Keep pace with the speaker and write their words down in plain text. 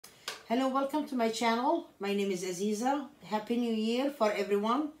Hello, welcome to my channel. My name is Aziza. Happy New Year for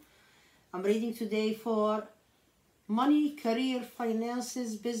everyone. I'm reading today for money, career,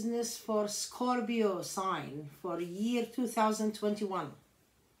 finances, business for Scorpio sign for year 2021,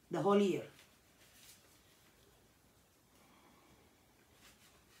 the whole year.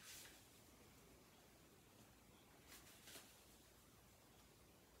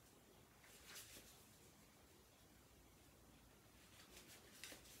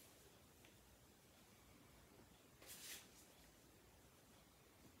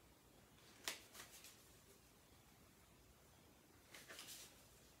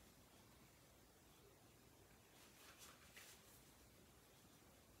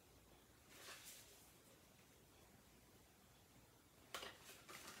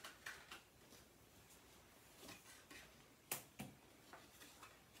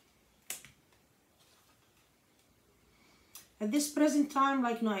 At this present time,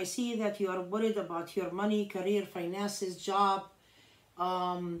 I see that you are worried about your money, career, finances, job.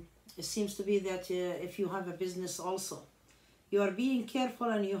 It seems to be that if you have a business also, you are being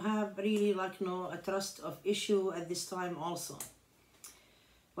careful and you have really a trust of issue at this time also.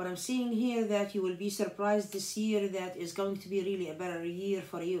 What I'm seeing here that you will be surprised this year that is going to be really a better year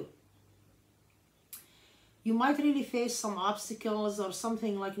for you. You might really face some obstacles or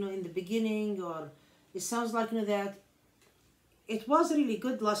something in the beginning, or it sounds that it was really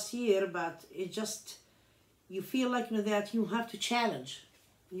good last year, but it just, you feel that you have to challenge.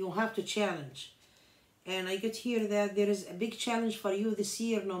 You have to challenge. And I get here that there is a big challenge for you this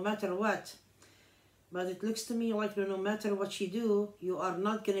year, no matter what. But it looks to me no matter what you do, you are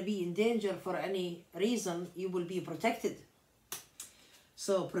not going to be in danger for any reason. You will be protected.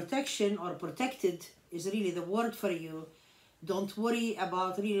 So protection or protected is really the word for you. Don't worry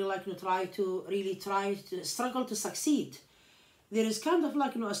about really try to struggle to succeed. There is kind of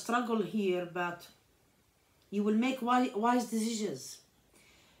a struggle here, but you will make wise decisions.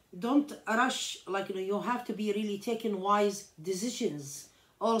 Don't rush, you have to be really taking wise decisions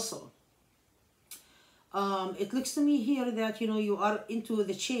also. It looks to me here that you are into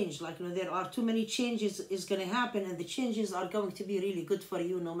the change, there are too many changes is going to happen, and the changes are going to be really good for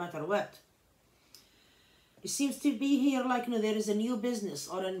you no matter what. It seems to be here there is a new business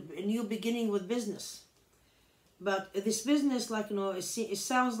or a new beginning with business. But this business, it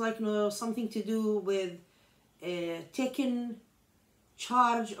sounds something to do with taking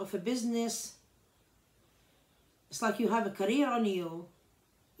charge of a business. It's like you have a career on you,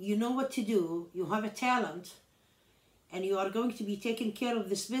 you know what to do, you have a talent, and you are going to be taking care of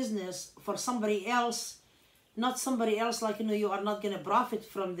this business for somebody else. Not somebody else you are not going to profit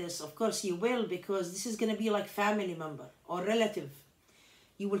from this. Of course you will, because this is going to be like family member or relative.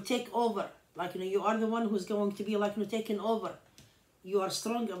 You will take over. You are the one who's going to be taking over. You are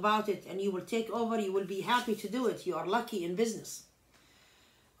strong about it and you will take over. You will be happy to do it. You are lucky in business.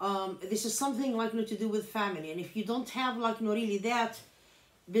 This is something to do with family. And if you don't have really that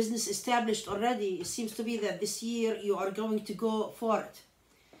business established already, it seems to be that this year you are going to go for it.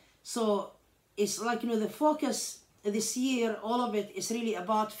 So it's the focus this year, all of it is really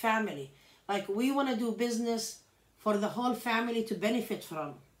about family. We want to do business for the whole family to benefit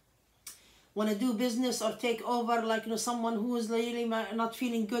from. Want to do business or take over someone who is really not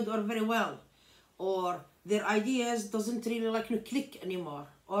feeling good or very well, or their ideas doesn't really click anymore,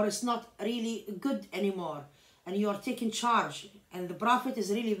 or it's not really good anymore, and you are taking charge and the profit is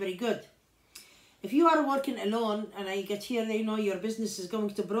really very good. If you are working alone, and I get here your business is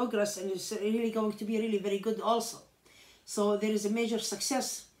going to progress and it's really going to be really very good also. So there is a major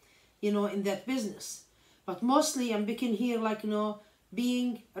success in that business. But mostly I'm picking here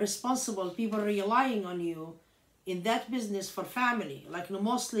being responsible, people relying on you in that business for family,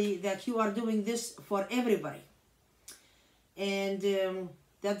 mostly that you are doing this for everybody. And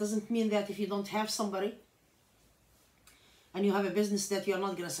that doesn't mean that if you don't have somebody and you have a business that you're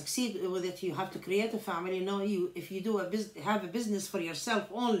not going to succeed with it, you have to create a family. No, if you do have a business for yourself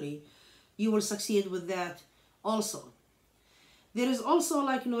only, you will succeed with that also. There is also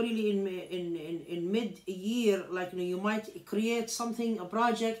really in mid-year, you might create something, a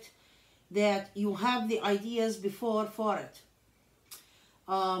project that you have the ideas before for it.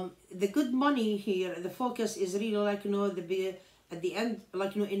 The good money here, the focus is really at the end,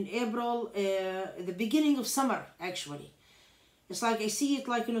 in April, the beginning of summer actually. It's I see it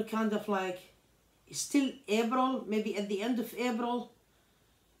kind of still April, maybe at the end of April.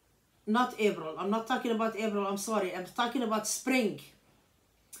 Not April, I'm not talking about April, I'm sorry, I'm talking about spring.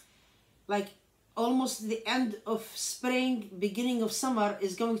 Almost the end of spring, beginning of summer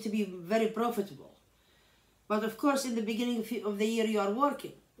is going to be very profitable. But of course in the beginning of the year you are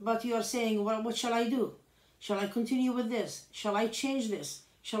working. but you are saying, well, what shall I do? Shall I continue with this? Shall I change this?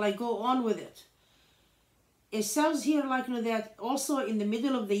 Shall I go on with it? It sounds here like, you know, that also in the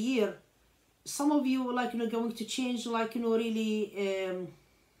middle of the year, some of you, like, you know, going to change, like, you know, really,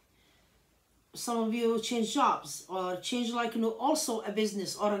 some of you change jobs or change, like, you know, also a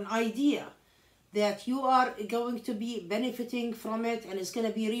business or an idea that you are going to be benefiting from it, and it's going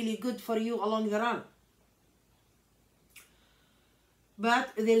to be really good for you along the run.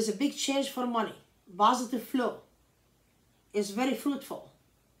 But there is a big change for money. Positive flow is very fruitful.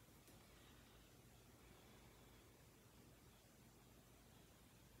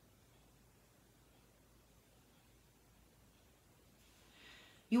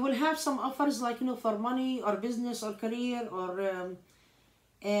 You will have some offers, like, you know, for money or business or career or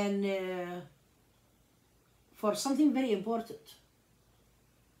for something very important.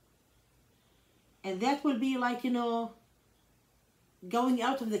 And that will be like, you know, going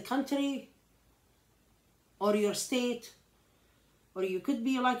out of the country or your state, or you could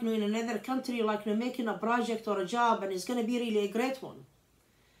be like, you know, in another country, like, you know, making a project or a job, and it's going to be really a great one.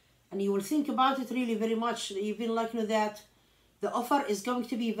 And you will think about it really very much, even like, you know, that the offer is going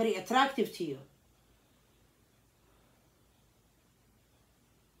to be very attractive to you.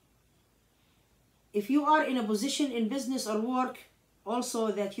 If you are in a position in business or work,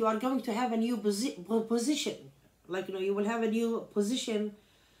 also that you are going to have a new position, like, you know, you will have a new position,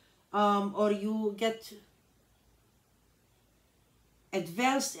 or you get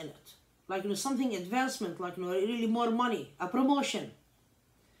advanced in it, like, you know, something advancement, like, you know, really more money, a promotion.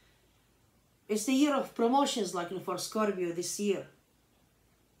 It's the year of promotions, like, you know, for Scorpio this year.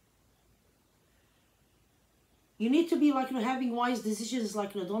 You need to be, like, you know, having wise decisions,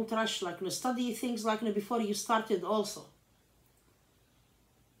 like, you know, don't rush, like, you know, study things, like, you know, before you started also.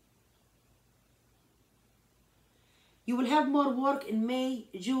 You will have more work in May,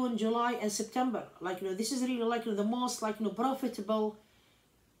 June, July, and September. Like, you know, this is really, like, you know, the most, like, you know, profitable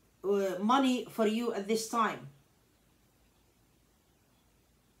money for you at this time.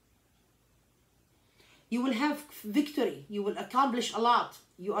 You will have victory. You will accomplish a lot.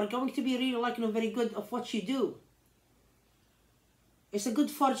 You are going to be really, like, you know, very good of what you do. It's a good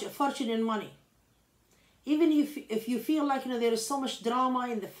fortune in money. Even if you feel like, you know, there is so much drama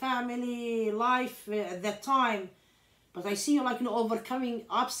in the family life at that time, but I see you, like, you know, overcoming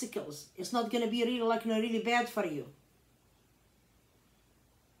obstacles. It's not going to be really, like, you know, really bad for you.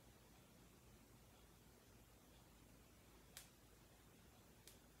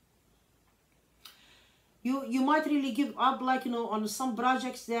 You might really give up, like, you know, on some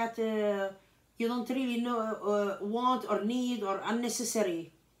projects that you don't really know, want or need or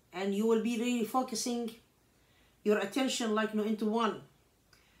unnecessary, and you will be really focusing your attention, like, you know, into one.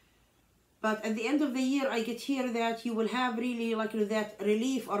 But at the end of the year, I get here that you will have really, like, you know, that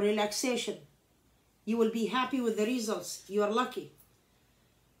relief or relaxation. You will be happy with the results. You are lucky.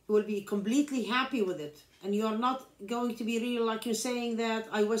 You will be completely happy with it, and you are not going to be really, like, you're saying that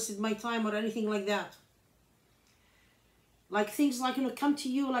I wasted my time or anything like that. Like, things, like, you know, come to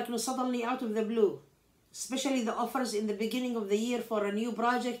you, like, you know, suddenly out of the blue. Especially the offers in the beginning of the year for a new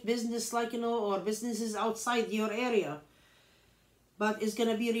project, business, like, you know, or businesses outside your area. But it's going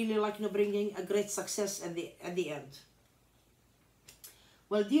to be really, like, you know, bringing a great success at the end.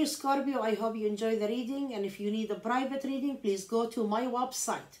 Well, dear Scorpio, I hope you enjoy the reading. And if you need a private reading, please go to my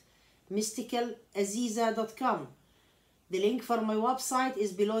website, mysticalaziza.com. The link for my website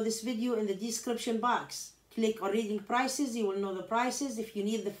is below this video in the description box. Click on reading prices, you will know the prices. If you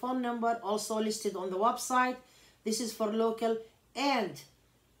need the phone number, also listed on the website. This is for local and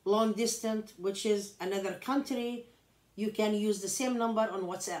long distance, which is another country. You can use the same number on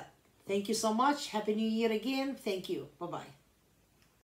WhatsApp. Thank you so much. Happy New Year again. Thank you. Bye-bye.